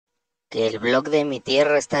Que el blog de mi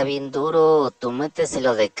tierra está bien duro, tú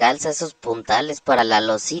méteselo de calza esos puntales para la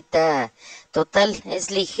losita. Total,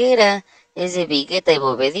 es ligera, es de vigueta y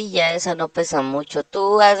bovedilla, esa no pesa mucho.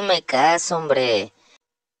 Tú hazme caso, hombre.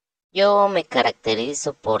 Yo me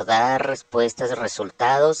caracterizo por dar respuestas,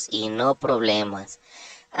 resultados y no problemas.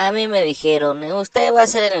 A mí me dijeron, usted va a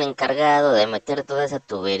ser el encargado de meter toda esa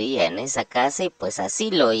tubería en esa casa y pues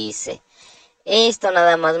así lo hice. Esto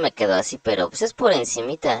nada más me quedó así, pero pues es por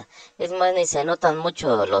encimita. Es más, ni se notan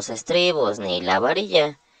mucho los estribos ni la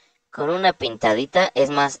varilla. Con una pintadita,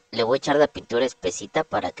 es más, le voy a echar la pintura espesita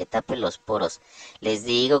para que tape los poros. Les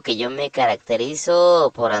digo que yo me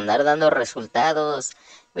caracterizo por andar dando resultados.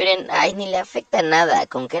 Miren, ay, ni le afecta nada.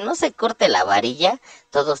 Con que no se corte la varilla,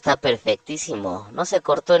 todo está perfectísimo. No se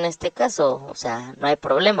cortó en este caso, o sea, no hay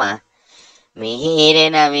problema.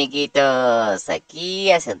 Miren, amiguitos,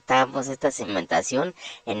 aquí asentamos esta cimentación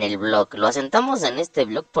en el blog. Lo asentamos en este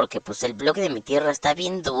blog porque pues el blog de mi tierra está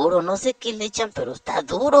bien duro. No sé qué le echan, pero está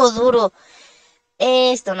duro, duro.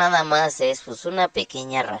 Esto nada más es pues una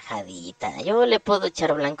pequeña rajadita. Yo le puedo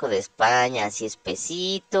echar blanco de España, así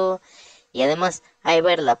espesito. Y además, ahí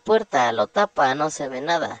ver la puerta, lo tapa, no se ve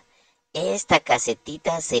nada. Esta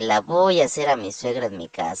casetita se la voy a hacer a mi suegra en mi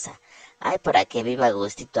casa. Ay, para que viva a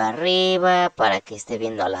gustito arriba, para que esté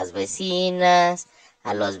viendo a las vecinas,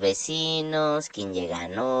 a los vecinos, quién llega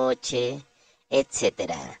anoche,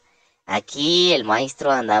 etcétera. Aquí el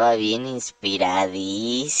maestro andaba bien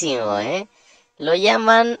inspiradísimo, ¿eh? Lo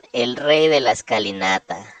llaman el rey de la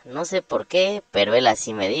escalinata. No sé por qué, pero él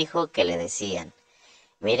así me dijo que le decían.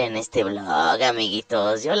 Miren este blog,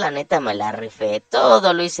 amiguitos. Yo la neta me la rifé.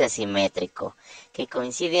 Todo lo hice asimétrico. Que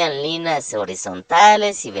coincidían líneas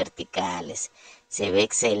horizontales y verticales. Se ve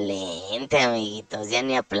excelente, amiguitos. Ya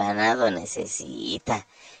ni aplanado necesita.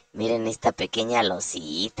 Miren esta pequeña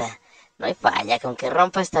losita. No hay falla con que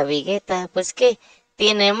rompa esta vigueta. Pues qué,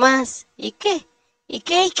 tiene más. ¿Y qué? ¿Y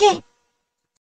qué? ¿Y qué?